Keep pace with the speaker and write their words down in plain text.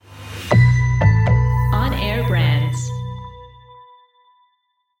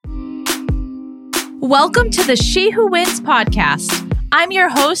Welcome to the She Who Wins podcast. I'm your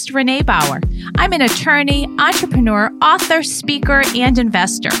host, Renee Bauer. I'm an attorney, entrepreneur, author, speaker, and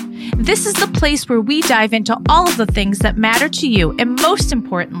investor. This is the place where we dive into all of the things that matter to you and, most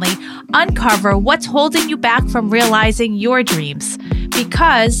importantly, uncover what's holding you back from realizing your dreams.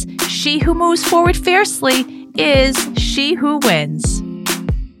 Because she who moves forward fiercely is she who wins.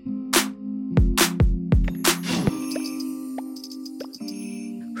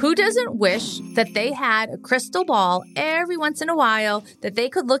 Who doesn't wish that they had a crystal ball every once in a while that they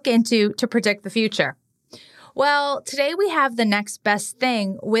could look into to predict the future? Well, today we have the next best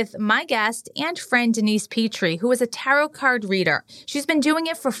thing with my guest and friend Denise Petry, who is a tarot card reader. She's been doing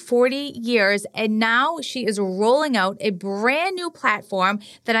it for 40 years, and now she is rolling out a brand new platform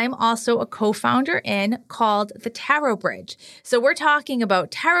that I'm also a co-founder in called the Tarot Bridge. So we're talking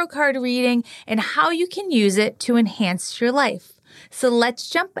about tarot card reading and how you can use it to enhance your life. So let's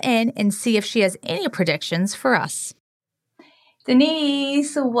jump in and see if she has any predictions for us.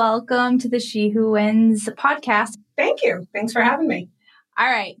 Denise, welcome to the She Who Wins podcast. Thank you. Thanks for having me. All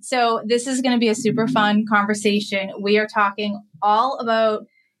right. So this is going to be a super fun conversation. We are talking all about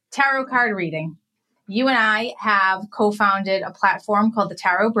tarot card reading. You and I have co-founded a platform called the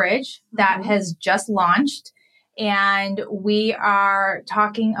Tarot Bridge that has just launched. And we are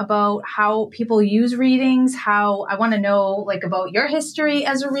talking about how people use readings, how I want to know about your history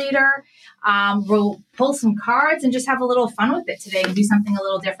as a reader. We'll pull some cards and just have a little fun with it today and do something a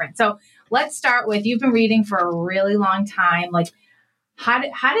little different. So let's start with, you've been reading for a really long time. How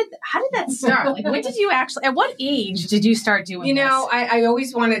did that start? When did you actually, at what age did you start doing this? I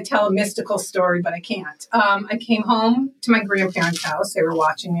always want to tell a mystical story, but I can't. I came home to my grandparents' house. They were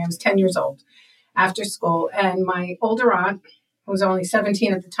watching me. I was 10 years old. After school, and my older aunt, who was only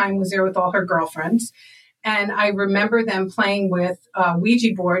 17 at the time, was there with all her girlfriends. And I remember them playing with a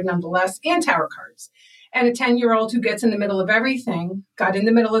Ouija board, nonetheless, and tarot cards. And a 10-year-old who gets in the middle of everything got in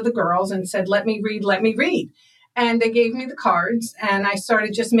the middle of the girls and said, let me read, let me read. And they gave me the cards, and I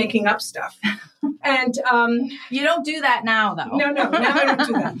started just making up stuff. And you don't do that now, though. No, now I don't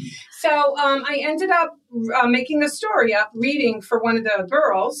do that. So I ended up making the story up, reading for one of the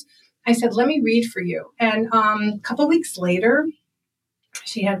girls. I said, let me read for you. And a couple of weeks later,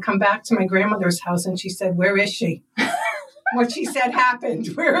 she had come back to my grandmother's house and she said, where is she? What she said happened.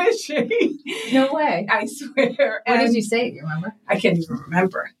 Where is she? No way. I swear. What did you say? Do you remember? I can't even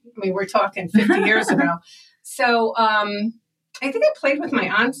remember. I mean, we're talking 50 years ago. So I think I played with my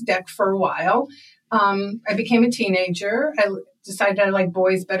aunt's deck for a while. I became a teenager. I decided I like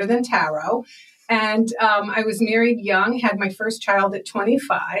boys better than tarot. And I was married young, had my first child at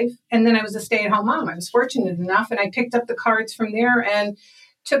 25, and then I was a stay-at-home mom. I was fortunate enough, and I picked up the cards from there and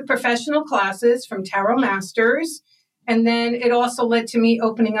took professional classes from tarot masters. And then it also led to me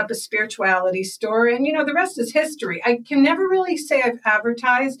opening up a spirituality store. And, the rest is history. I can never really say I've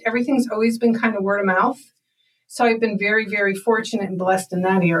advertised. Everything's always been kind of word of mouth. So I've been very, very fortunate and blessed in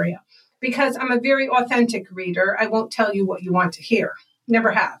that area. Because I'm a very authentic reader, I won't tell you what you want to hear.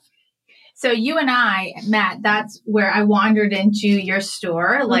 Never have. So you and I, Matt, that's where I wandered into your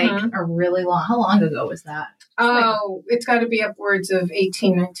store a really long, how long ago was that? Oh, it's got to be upwards of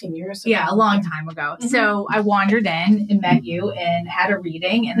 18, 19 years ago. Yeah, a long time ago. Mm-hmm. So I wandered in and met you and had a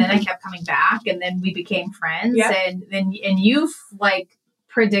reading, and then I kept coming back, and then we became friends. Yep. And you've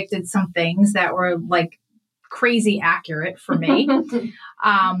predicted some things that were crazy accurate for me.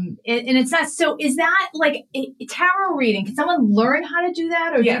 And it's not, so is that a tarot reading? Can someone learn how to do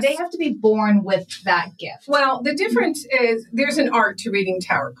that? Or yes. Do they have to be born with that gift? Well, the difference is there's an art to reading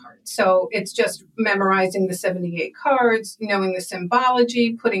tarot cards. So it's just memorizing the 78 cards, knowing the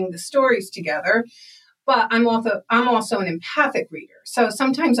symbology, putting the stories together. But I'm also an empathic reader. So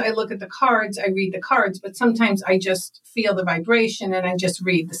sometimes I look at the cards, I read the cards, but sometimes I just feel the vibration and I just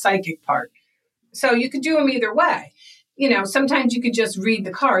read the psychic part. So you could do them either way. Sometimes you could just read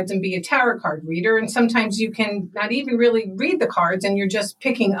the cards and be a tarot card reader. And sometimes you can not even really read the cards and you're just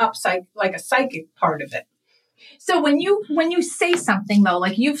picking up a psychic part of it. So when you say something, though,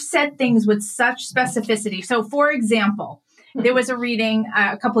 you've said things with such specificity. So, for example, there was a reading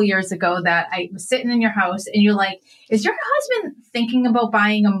a couple years ago that I was sitting in your house and you're like, is your husband thinking about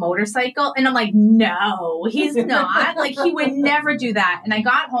buying a motorcycle? And I'm like, no, he's not. He would never do that. And I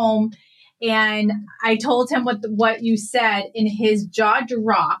got home and I told him what you said, and his jaw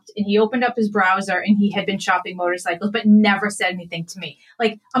dropped, and he opened up his browser, and he had been shopping motorcycles, but never said anything to me.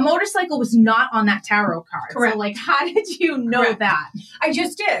 A motorcycle was not on that tarot card. Correct. So, how did you know Correct. that? I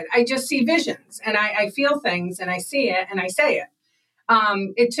just did. I just see visions, and I feel things, and I see it, and I say it.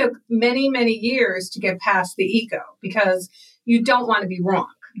 It took many, many years to get past the ego, because you don't want to be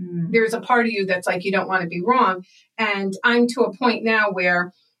wrong. There's a part of you that's like, you don't want to be wrong. And I'm to a point now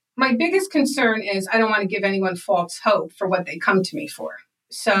where my biggest concern is I don't want to give anyone false hope for what they come to me for.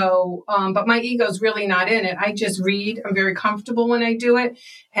 So, but my ego's really not in it. I just read. I'm very comfortable when I do it,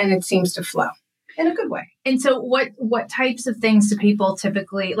 and it seems to flow in a good way. And so what types of things do people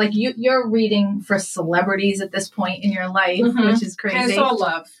typically, like you're reading for celebrities at this point in your life, which is crazy. And it's all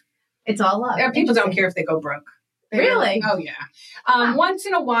love. It's all love. Yeah, people don't care if they go broke. Really? Oh, yeah. Once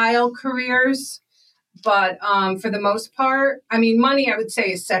in a while, careers. But for the most part, I mean, money, I would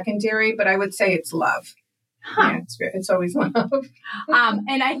say, is secondary, but I would say it's love. Yeah, it's always love.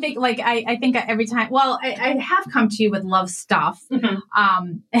 And I think I think every time, well, I have come to you with love stuff.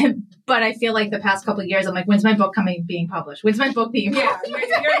 But I feel like the past couple of years, I'm like, when's my book being published? When's my book being published?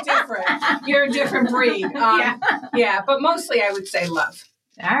 Yeah, you're different. You're a different breed. Yeah, but mostly I would say love.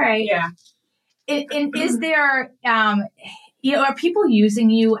 All right. Yeah. And is there, are people using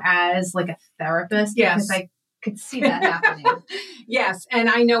you as like a therapist? Yes. Because I could see that happening. Yes. And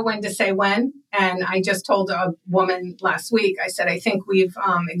I know when to say when. And I just told a woman last week, I said, I think we've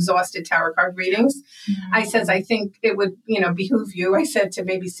exhausted tarot card readings. I says, I think it would, behoove you. I said to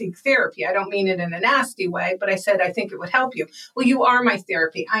maybe seek therapy. I don't mean it in a nasty way, but I said, I think it would help you. Well, you are my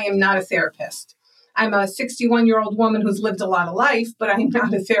therapy. I am not a therapist. I'm a 61-year-old woman who's lived a lot of life, but I'm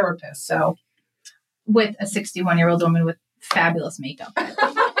not a therapist. So, with a 61-year-old woman with fabulous makeup.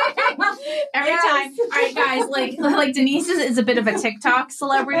 Every time. All right, guys, like Denise is a bit of a TikTok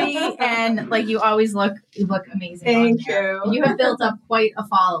celebrity, and like you always look amazing. Thank you. You have built up quite a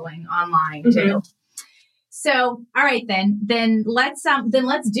following online too. So, all right, then let's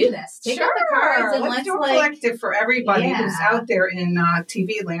do this. Take out the cards and let's do a collective for everybody who's out there in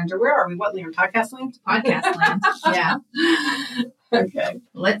TV land, or where are we? What land? Podcast land? Podcast land. Yeah. Okay.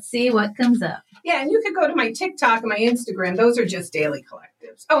 Let's see what comes up. Yeah, and you could go to my TikTok and my Instagram. Those are just daily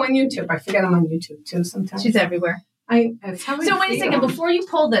collectives. Oh, and YouTube. I forget I'm on YouTube too sometimes. She's everywhere. So wait a second. Before you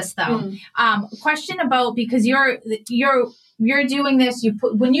pull this though, question about, because you're doing this.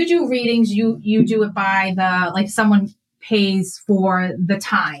 When you do readings, you do it by someone pays for the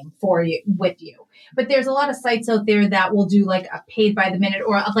time for you with you. But there's a lot of sites out there that will do like a paid by the minute,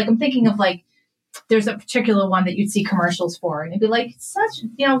 or like I'm thinking of like there's a particular one that you'd see commercials for, and it'd be like such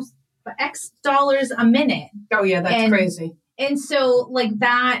X dollars a minute. Oh yeah, that's crazy. And so like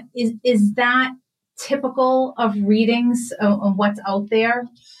that is that typical of readings of what's out there?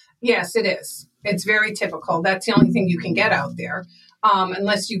 Yes, it is. It's very typical. That's the only thing you can get out there.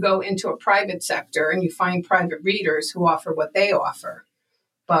 Unless you go into a private sector and you find private readers who offer what they offer.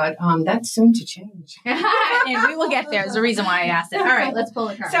 But that's soon to change. And we will get there. There's a reason why I asked it. All right, let's pull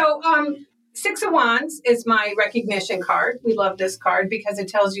a card. So Six of Wands is my recognition card. We love this card because it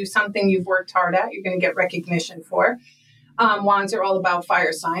tells you something you've worked hard at, you're going to get recognition for. Wands are all about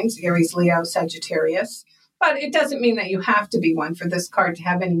fire signs, Aries, Leo, Sagittarius. But it doesn't mean that you have to be one for this card to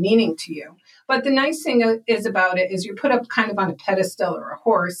have any meaning to you. But the nice thing is about it is you're put up kind of on a pedestal or a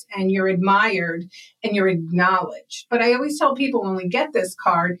horse, and you're admired and you're acknowledged. But I always tell people when we get this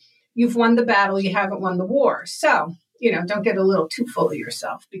card, you've won the battle, you haven't won the war. So, don't get a little too full of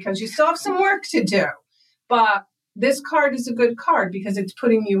yourself because you still have some work to do. But this card is a good card because it's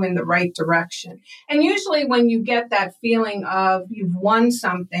putting you in the right direction. And usually when you get that feeling of you've won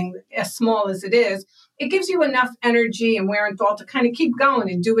something, as small as it is, it gives you enough energy and wherewithal to kind of keep going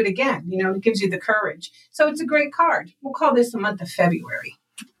and do it again. It gives you the courage. So it's a great card. We'll call this the month of February.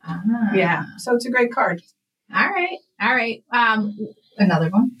 Yeah. So it's a great card. All right. Another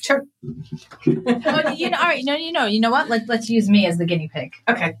one. Sure. All right. No, you know what? Let's use me as the guinea pig.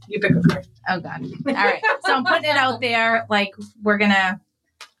 Okay. You pick a card. Oh God. All right. So I'm putting it out there. Like we're going to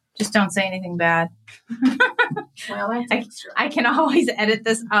just don't say anything bad. Well, I can always edit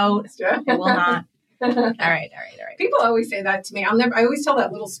this out. Sure. It will not. All right. People always say that to me. I always tell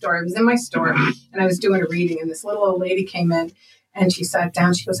that little story. I was in my store and I was doing a reading and this little old lady came in and she sat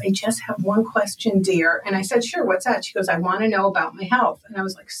down. She goes, I just have one question, dear. And I said, sure, what's that? She goes, I want to know about my health. And I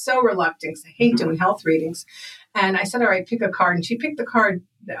was like so reluctant because I hate doing health readings. And I said, all right, pick a card. And she picked the card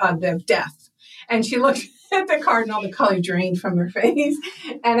of death. And she looked at the card and all the color drained from her face.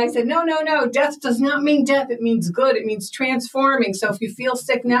 And I said, no. Death does not mean death. It means good. It means transforming. So if you feel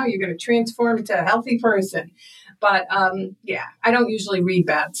sick now, you're going to transform into a healthy person. But I don't usually read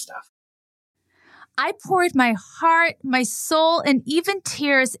bad stuff. I poured my heart, my soul, and even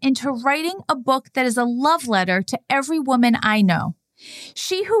tears into writing a book that is a love letter to every woman I know.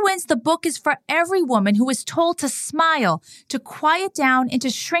 She Who Wins the book is for every woman who is told to smile, to quiet down, and to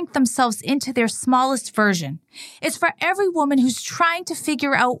shrink themselves into their smallest version. It's for every woman who's trying to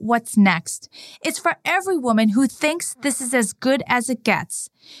figure out what's next. It's for every woman who thinks this is as good as it gets.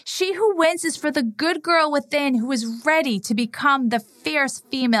 She Who Wins is for the good girl within who is ready to become the fierce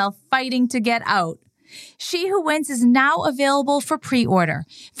female fighting to get out. She Who Wins is now available for pre-order.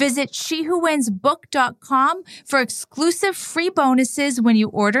 Visit shewhowwinsbook.com for exclusive free bonuses when you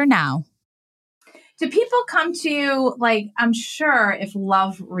order now. Do people come to you, like, I'm sure if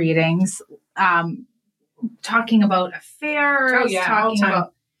love readings, talking about affairs, Oh, yeah, all the talking time.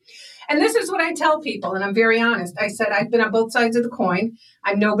 about... And this is what I tell people, and I'm very honest. I said, I've been on both sides of the coin.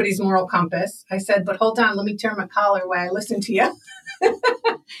 I'm nobody's moral compass. I said, but hold on, let me turn my collar while I listen to you.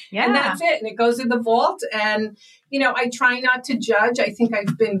 Yeah. And that's it. And it goes in the vault. And, I try not to judge. I think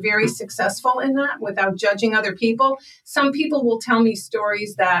I've been very successful in that without judging other people. Some people will tell me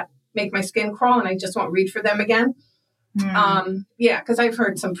stories that make my skin crawl and I just won't read for them again. Because I've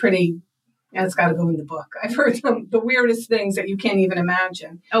heard some pretty, it's got to go in the book. I've heard the weirdest things that you can't even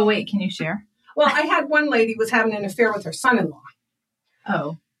imagine. Oh, wait, can you share? Well, I had one lady was having an affair with her son-in-law.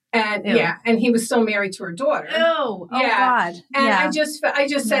 Oh. And Ew. and he was still married to her daughter. Oh, yeah. God. And yeah. I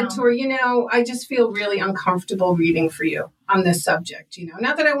just said to her, I just feel really uncomfortable reading for you on this subject,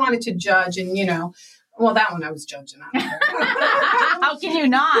 Not that I wanted to judge and, well, that one I was judging on her. How can you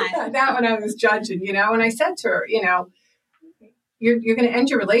not? That one I was judging, And I said to her, you're going to end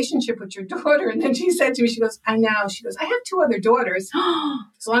your relationship with your daughter. And then she said to me, she goes, I know. She goes, I have 2 other daughters.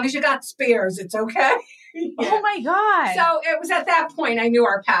 As long as you got spares, it's okay. Yeah. Oh, my God. So it was at that point I knew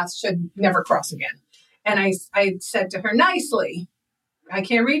our paths should never cross again. And I said to her nicely, I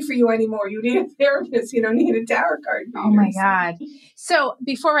can't read for you anymore. You need a therapist. You don't need a tarot card reader. Oh, my God. So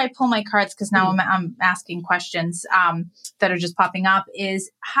before I pull my cards, because now I'm asking questions that are just popping up, is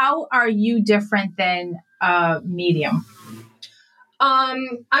how are you different than a medium?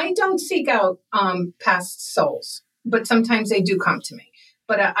 I don't seek out past souls, but sometimes they do come to me.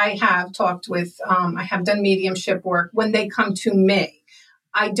 But I have talked with, I have done mediumship work when they come to me.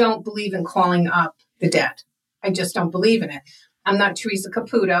 I don't believe in calling up the dead. I just don't believe in it. I'm not Teresa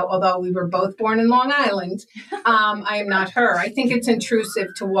Caputo, although we were both born in Long Island. I am not her. I think it's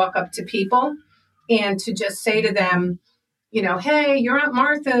intrusive to walk up to people and to just say to them, hey, your Aunt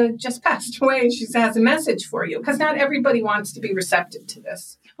Martha just passed away and she has a message for you. Because not everybody wants to be receptive to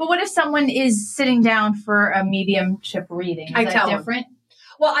this. But what if someone is sitting down for a mediumship reading? Is that different?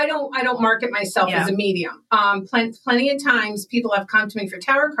 Well, I don't market myself as a medium. Plenty of times people have come to me for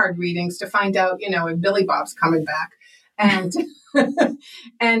tarot card readings to find out, if Billy Bob's coming back. And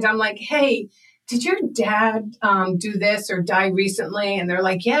and I'm like, hey, did your dad do this or die recently? And they're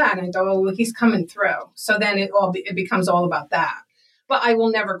like, yeah. And I go, oh, well, he's coming through. So then it becomes all about that. But I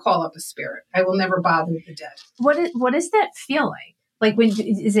will never call up a spirit. I will never bother the dead. What does that feel like? Like,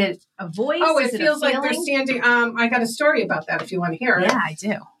 is it a voice? Oh, it feels like they're standing. I got a story about that if you want to hear it. Yeah, I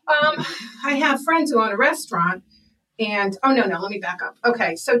do. I have friends who own a restaurant. And, no, let me back up.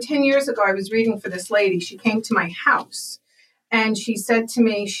 Okay, so 10 years ago, I was reading for this lady. She came to my house. And she said to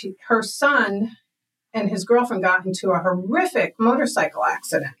me, her son and his girlfriend got into a horrific motorcycle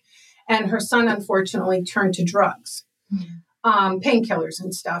accident. And her son, unfortunately, turned to drugs, painkillers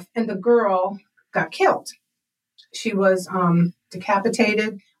and stuff. And the girl got killed. She was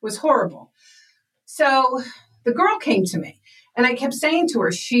decapitated, was horrible. So the girl came to me and I kept saying to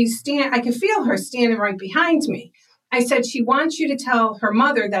her, I could feel her standing right behind me. I said, she wants you to tell her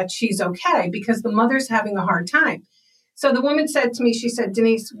mother that she's okay because the mother's having a hard time. So the woman said to me, she said,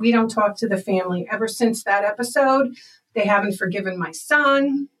 Denise, we don't talk to the family. Ever since that episode, they haven't forgiven my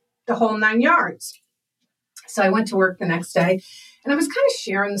son, the whole 9 yards. So I went to work the next day and I was kind of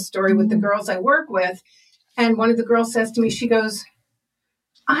sharing the story with the girls I work with. And one of the girls says to me, she goes,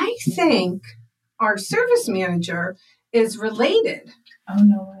 I think our service manager is related. Oh,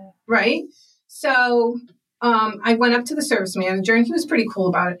 no way. Right? So I went up to the service manager and he was pretty cool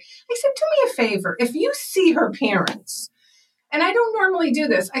about it. I said, do me a favor. If you see her parents, and I don't normally do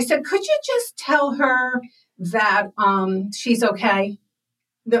this, I said, could you just tell her that she's okay?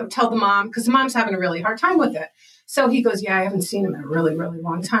 Tell the mom, because the mom's having a really hard time with it. So he goes, yeah, I haven't seen him in a really, really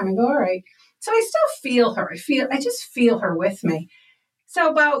long time. I go, all right. So I still feel her. I just feel her with me. So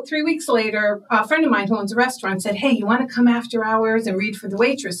about 3 weeks later, a friend of mine who owns a restaurant said, hey, you want to come after hours and read for the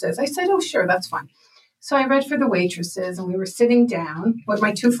waitresses? I said, oh, sure, that's fine. So I read for the waitresses and we were sitting down with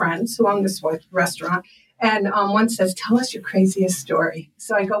my 2 friends who own this restaurant. And one says, tell us your craziest story.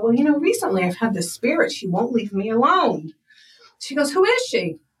 So I go, well, recently I've had this spirit. She won't leave me alone. She goes, who is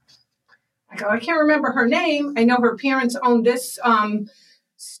she? I go, I can't remember her name. I know her parents owned this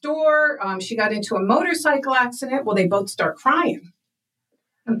store. She got into a motorcycle accident. Well, they both start crying.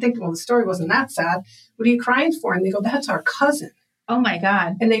 I'm thinking, well, the story wasn't that sad. What are you crying for? And they go, that's our cousin. Oh, my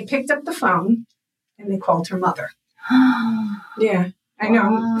God. And they picked up the phone and they called her mother. Yeah, I know.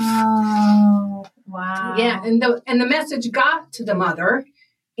 Wow. Wow. Yeah, and the message got to the mother,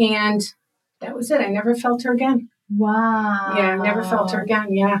 and that was it. I never felt her again. Wow. Yeah, I never felt her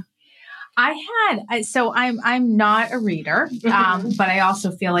again. Yeah. So I'm not a reader, but I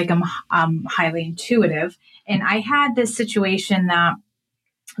also feel like I'm highly intuitive. And I had this situation that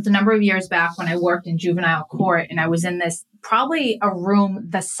was a number of years back when I worked in juvenile court, and I was in this, probably a room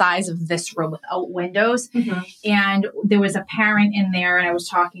the size of this room without windows. Mm-hmm. And there was a parent in there, and I was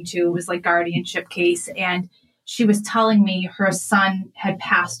talking to, it was like guardianship case. And she was telling me her son had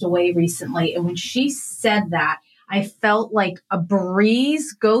passed away recently. And when she said that, I felt like a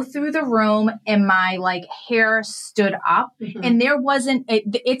breeze go through the room and my like hair stood up. Mm-hmm. And there wasn't,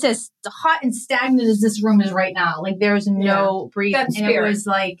 it's as hot and stagnant as this room is right now. Like there's no breeze. That's and spirit. It was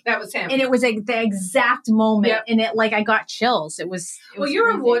like, that was him. And it was like the exact moment. Yep. And it like, I got chills. It was you're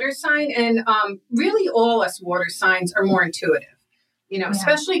crazy. A water sign, and really all us water signs are more intuitive,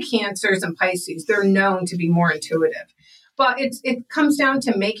 especially Cancers and Pisces. They're known to be more intuitive. But it comes down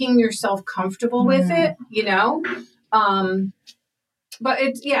to making yourself comfortable with it, But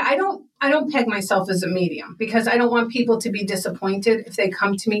it's I don't peg myself as a medium because I don't want people to be disappointed if they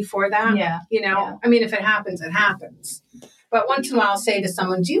come to me for that. Yeah. I mean, if it happens, it happens. But once in a while I'll say to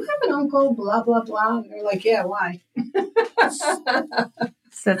someone, do you have an uncle, blah, blah, blah? And they're like, yeah, why?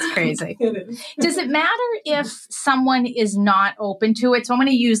 That's crazy. It is. Does it matter if someone is not open to it? So I'm going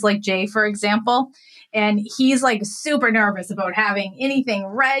to use like Jay, for example. And he's like super nervous about having anything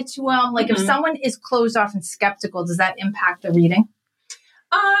read to him. Like if someone is closed off and skeptical, does that impact the reading?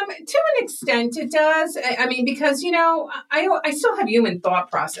 To an extent it does. I mean, because, I still have human thought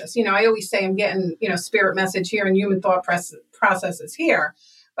process. I always say I'm getting, spirit message here and human thought processes here.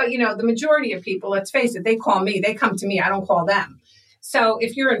 But, the majority of people, let's face it, they call me, they come to me. I don't call them. So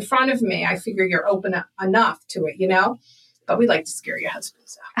if you're in front of me, I figure you're open enough to it, But we like to scare your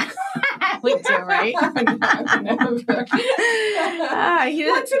husbands out. We do, right? Once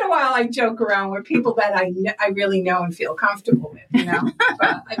in a while, I joke around with people that I really know and feel comfortable with,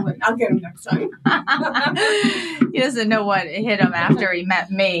 But I'll get him next time. He doesn't know what hit him after he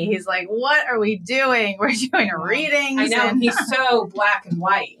met me. He's like, what are we doing? We're doing readings. I know. He's so black and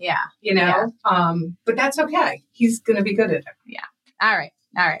white. Yeah. Yeah. But that's okay. He's going to be good at it. Yeah. All right.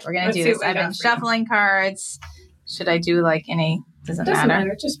 We're going to do this. I've been shuffling cards. Should I do like any? Doesn't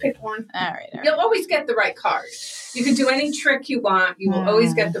matter. Just pick one. All right. You'll always get the right card. You can do any trick you want. You will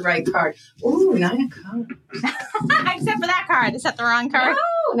always get the right card. Ooh, 9 of Cups. Except for that card. Is that the wrong card?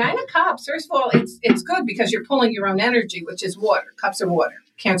 No, 9 of Cups. First of all, it's good because you're pulling your own energy, which is water. Cups are water.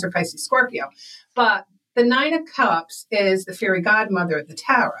 Cancer, Pisces, Scorpio. But the 9 of Cups is the fairy godmother of the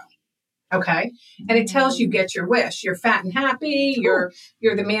tarot. Okay. And it tells you get your wish. You're fat and happy. You're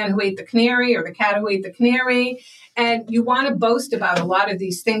the man who ate the canary or the cat who ate the canary. And you want to boast about a lot of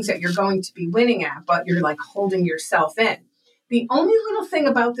these things that you're going to be winning at, but you're like holding yourself in. The only little thing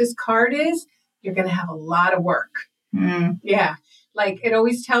about this card is you're going to have a lot of work. Yeah. Like it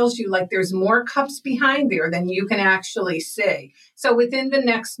always tells you like there's more cups behind there than you can actually see. So within the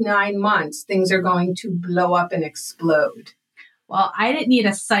next 9 months, things are going to blow up and explode. Well, I didn't need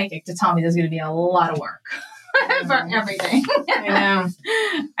a psychic to tell me there's going to be a lot of work for everything. I know.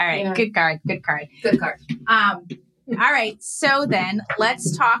 All right. Yeah. Good card. All right. So then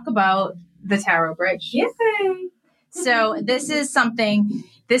let's talk about the tarot bridge. Yay. So this is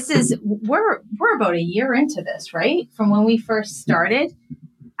we're about a year into this, right? From when we first started.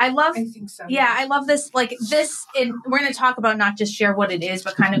 I think so. Yeah, I love this. Like this, and we're going to talk about not just share what it is,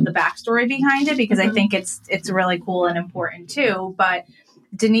 but kind of the backstory behind it, because I think it's really cool and important too. But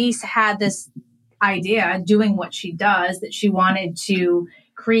Denise had this idea, doing what she does, that she wanted to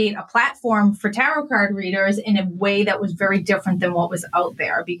create a platform for tarot card readers in a way that was very different than what was out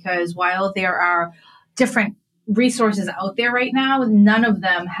there. Because while there are different resources out there right now, none of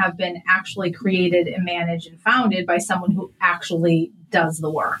them have been actually created and managed and founded by someone who actually does the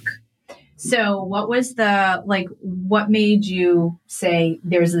work. So what made you say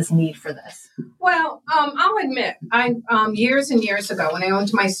there's this need for this? Well, I'll admit, I years and years ago when I owned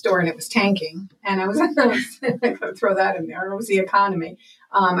my store and it was tanking, and I was I'm going to throw that in there. It was the economy.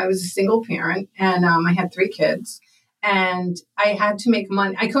 I was a single parent, and I had 3 kids. And I had to make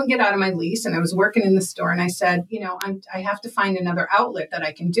money. I couldn't get out of my lease, and I was working in the store. And I said, I have to find another outlet that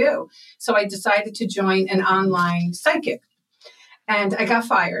I can do. So I decided to join an online psychic. And I got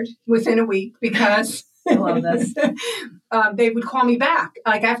fired within a week because I love this. They would call me back.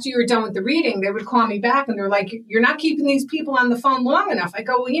 Like after you were done with the reading, they would call me back and they're like, you're not keeping these people on the phone long enough. I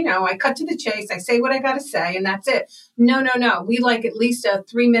go, well, I cut to the chase. I say what I got to say and that's it. No. We like at least a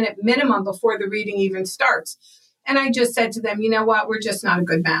 3-minute minimum before the reading even starts. And I just said to them, you know what, we're just not a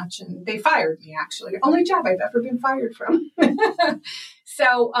good match. And they fired me, actually. Only job I've ever been fired from.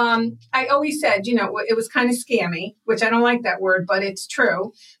 So I always said, it was kind of scammy, which I don't like that word, but it's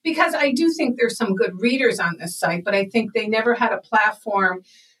true. Because I do think there's some good readers on this site, but I think they never had a platform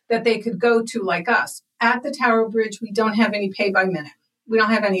that they could go to like us. At the Tower Bridge, we don't have any pay by minute. We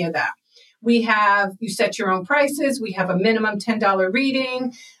don't have any of that. You set your own prices. We have a minimum $10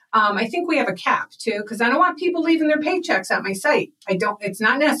 reading. I think we have a cap too, because I don't want people leaving their paychecks at my site. It's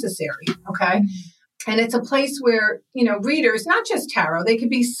not necessary. Okay. And it's a place where, readers, not just tarot, they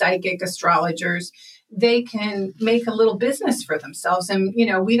could be psychic astrologers. They can make a little business for themselves. And,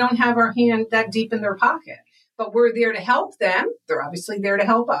 we don't have our hand that deep in their pocket, but we're there to help them. They're obviously there to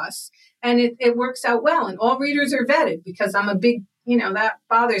help us. And it works out well. And all readers are vetted because I'm a big, that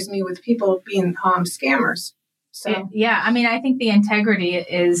bothers me with people being scammers. So, yeah, I think the integrity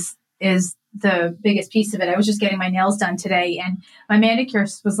is the biggest piece of it. I was just getting my nails done today and my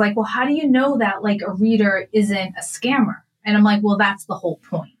manicurist was like, well, how do you know that like a reader isn't a scammer? And I'm like, well, that's the whole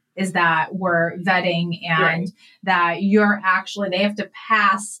point, is that we're vetting and that they have to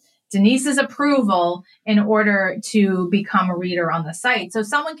pass Denise's approval in order to become a reader on the site. So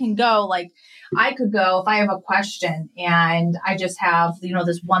someone can go, like I could go if I have a question and I just have,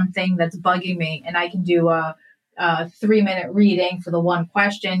 this one thing that's bugging me and I can do a 3-minute reading for the one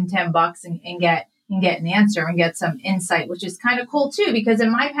question, $10 and get an answer and get some insight, which is kind of cool too, because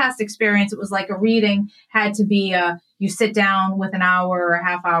in my past experience, it was like a reading had to be you sit down with an hour or a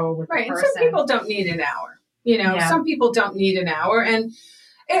half hour with the person. And some people don't need an hour, some people don't need an hour. And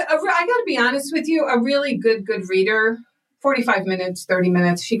I got to be honest with you, a really good reader, 45 minutes, 30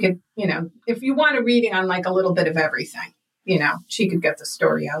 minutes, she could, if you want a reading on like a little bit of everything, she could get the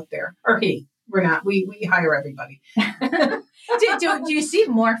story out there, or he. We're not. We hire everybody. do you see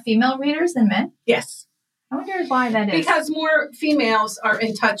more female readers than men? Yes. I wonder why that is. Because more females are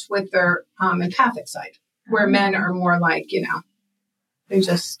in touch with their empathic side, where men are more like, they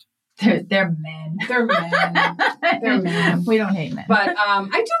just... They're men. They're men. They're men. We don't hate men. But I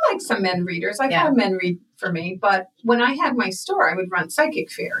do like some men readers. I've had men read for me. But when I had my store, I would run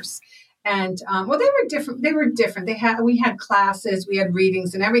psychic fairs. And, they were different. We had classes, we had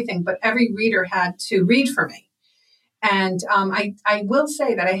readings and everything, but every reader had to read for me. And, I will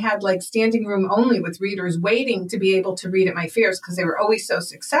say that I had like standing room only with readers waiting to be able to read at my fairs because they were always so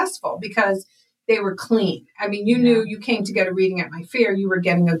successful because they were clean. I mean, you knew you came to get a reading at my fair, you were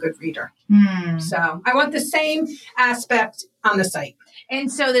getting a good reader. So I want the same aspect on the site.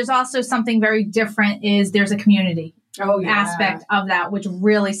 And so there's also something very different is there's a community. Aspect of that, which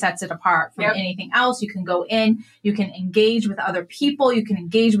really sets it apart from anything else. You can go in, you can engage with other people, you can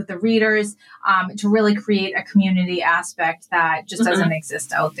engage with the readers to really create a community aspect that just doesn't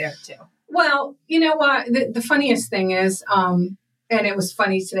exist out there too. Well, you know what? The funniest thing is, and it was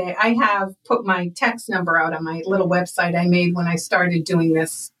funny today, I have put my text number out on my little website I made when I started doing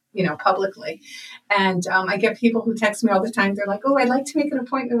this, publicly. And I get people who text me all the time. They're like, oh, I'd like to make an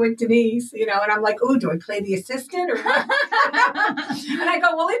appointment with Denise, and I'm like, oh, do I play the assistant or what? And I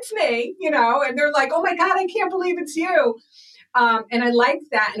go, well, it's me, and they're like, oh my God, I can't believe it's you. And I like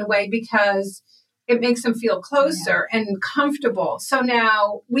that in a way because it makes them feel closer and comfortable. So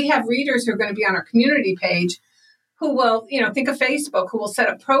now we have readers who are going to be on our community page who will, think of Facebook, who will set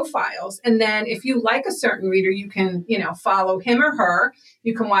up profiles. And then if you like a certain reader, you can, follow him or her.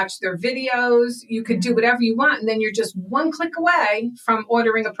 You can watch their videos. You could do whatever you want. And then you're just one click away from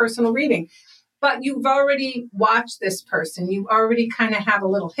ordering a personal reading. But you've already watched this person. You already kind of have a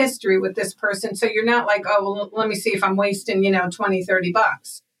little history with this person. So you're not like, oh, well, let me see if I'm wasting, $20,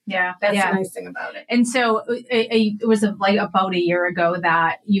 $30. Yeah. That's the nice thing about it. And so it was like about a year ago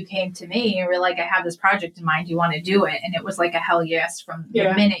that you came to me and were like, I have this project in mind. Do you want to do it? And it was like a hell yes from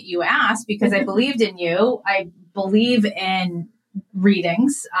the minute you asked, because I believed in you. I believe in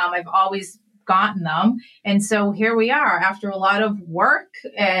readings. I've always gotten them. And so here we are after a lot of work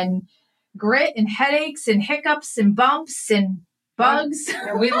and grit and headaches and hiccups and bumps and bugs.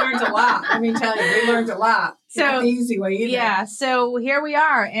 And we learned a lot. Let me tell you, we learned a lot. So not the easy way either. Yeah. So here we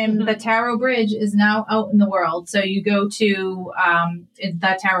are, and the Tarot Bridge is now out in the world. So you go to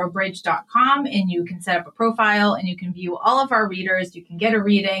thetarotbridge.com and you can set up a profile and you can view all of our readers. You can get a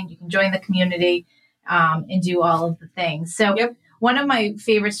reading. You can join the community and do all of the things. So One of my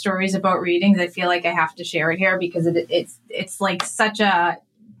favorite stories about readings, I feel like I have to share it here because it's like such a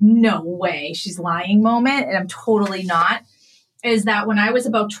no way she's lying moment, and I'm totally not, is that when I was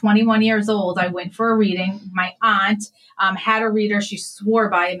about 21 years old, I went for a reading. My aunt had a reader she swore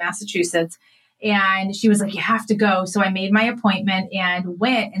by in Massachusetts, and she was like, you have to go. So I made my appointment and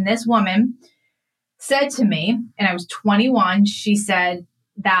went, and this woman said to me, and I was 21, she said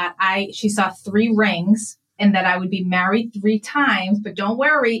that she saw 3 rings and that I would be married 3 times, but don't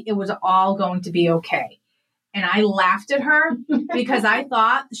worry, it was all going to be okay. And I laughed at her because I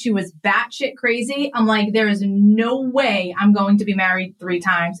thought she was batshit crazy. I'm like, there is no way I'm going to be married 3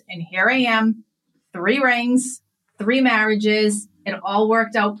 times. And here I am, 3 rings, 3 marriages. It all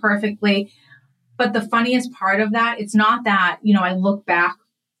worked out perfectly. But the funniest part of that, it's not that, I look back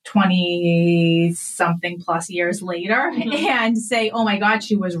 20 something plus years later and say, oh my God,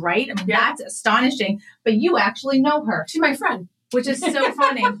 she was right. I mean, that's astonishing. But you actually know her. She's my friend. Which is so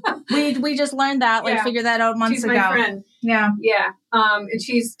funny. We just learned that, figured that out months ago. She's my friend. Yeah. Yeah. And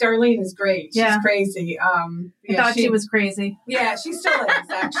Darlene is great. She's crazy. I thought she was crazy. Yeah, she still is,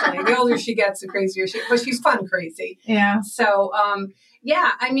 actually. The older she gets, the crazier but she's fun crazy. Yeah. So,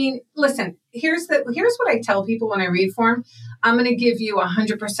 I mean, listen, here's what I tell people when I read for them. I'm going to give you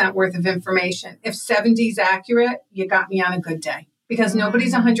 100% worth of information. If 70 is accurate, you got me on a good day. Because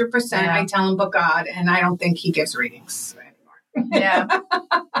nobody's 100%. Yeah. I tell them but God, and I don't think he gives readings. Yeah.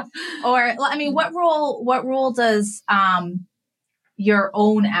 Or, I mean, what role does your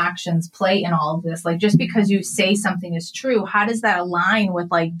own actions play in all of this? Like, just because you say something is true, how does that align with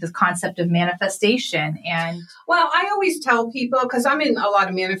like the concept of manifestation? And well, I always tell people, because I'm in a lot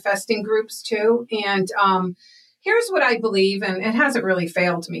of manifesting groups too, and here's what I believe, and it hasn't really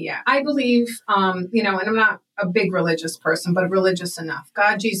failed me yet. I believe, and I'm not a big religious person, but religious enough.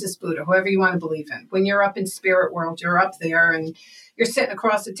 God, Jesus, Buddha, whoever you want to believe in. When you're up in spirit world, you're up there and you're sitting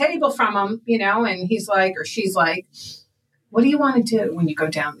across the table from him, and he's like, or she's like, what do you want to do when you go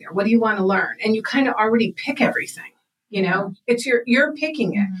down there? What do you want to learn? And you kind of already pick everything, it's you're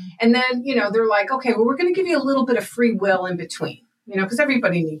picking it. And then, they're like, okay, well, we're going to give you a little bit of free will in between, because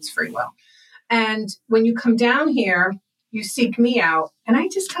everybody needs free will. And when you come down here, you seek me out, and I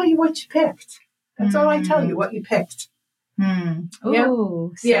just tell you what you picked. That's all I tell you, what you picked.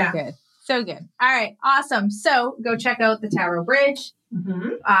 Ooh, so good. So good. All right. Awesome. So go check out the Tarot Bridge.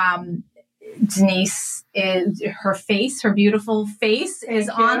 Mm-hmm. Denise her beautiful face is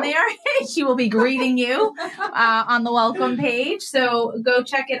on there. She will be greeting you on the welcome page. So go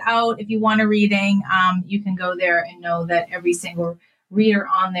check it out. If you want a reading, you can go there and know that every single reader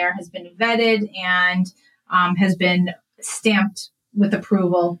on there has been vetted and has been stamped with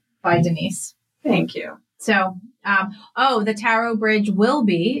approval by Denise. Thank you. So, the Tarot Bridge will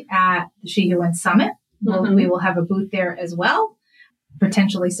be at the She Who Wins Summit. Mm-hmm. We will have a booth there as well.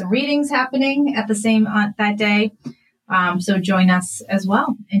 Potentially some readings happening at the same that day. So join us as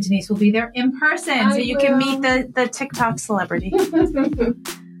well. And Denise will be there in person. You can meet the TikTok celebrity. All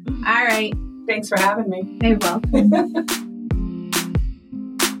right. Thanks for having me. You're welcome.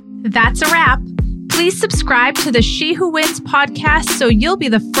 That's a wrap. Please subscribe to the She Who Wins podcast so you'll be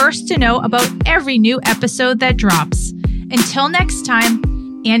the first to know about every new episode that drops. Until next time,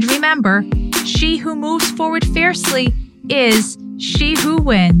 and remember, she who moves forward fiercely is she who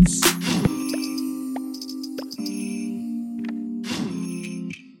wins.